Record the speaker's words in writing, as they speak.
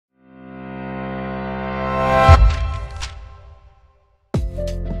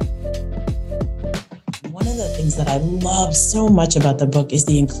of the things that I love so much about the book is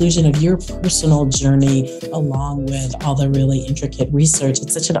the inclusion of your personal journey along with all the really intricate research.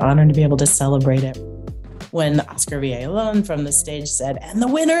 It's such an honor to be able to celebrate it. When Oscar Villalon from the stage said, and the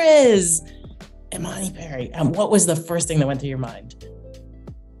winner is Imani Perry, what was the first thing that went through your mind?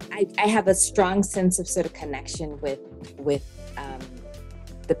 I have a strong sense of sort of connection with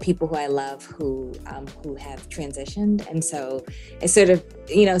the people who I love who have transitioned. And so I sort of,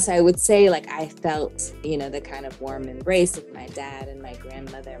 so I would say like I felt, the kind of warm embrace of my dad and my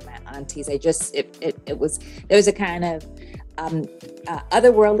grandmother, my aunties. There was a kind of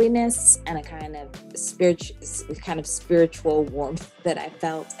otherworldliness and a kind of spiritual warmth that I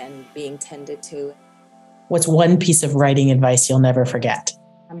felt and being tended to. What's one piece of writing advice you'll never forget?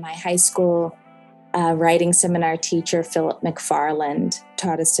 My high school writing seminar teacher, Philip McFarland,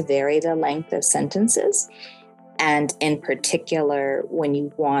 taught us to vary the length of sentences. And in particular, when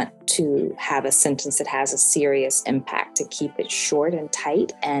you want to have a sentence that has a serious impact, to keep it short and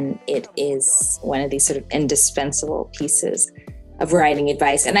tight. And it is one of these sort of indispensable pieces of writing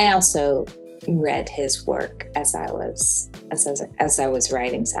advice. And I also read his work as I was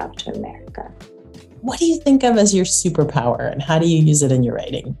writing South to America. What do you think of as your superpower and how do you use it in your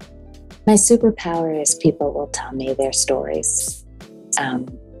writing? My superpower is people will tell me their stories.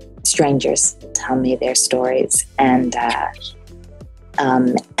 Strangers tell me their stories. And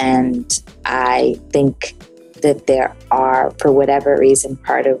I think that there are, for whatever reason,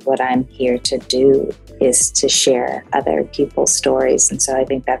 part of what I'm here to do is to share other people's stories. And so I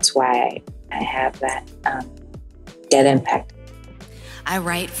think that's why I have that impact. I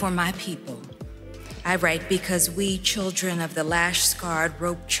write for my people. I write because we, children of the lash-scarred,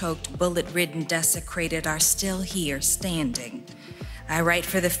 rope-choked, bullet-ridden, desecrated, are still here, standing. I write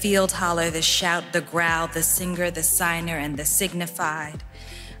for the field holler, the shout, the growl, the singer, the signer, and the signified.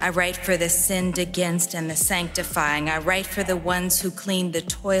 I write for the sinned against and the sanctifying. I write for the ones who clean the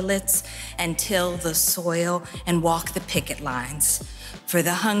toilets and till the soil and walk the picket lines. For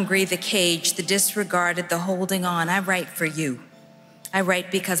the hungry, the caged, the disregarded, the holding on. I write for you. I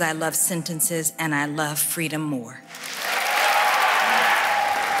write because I love sentences and I love freedom more.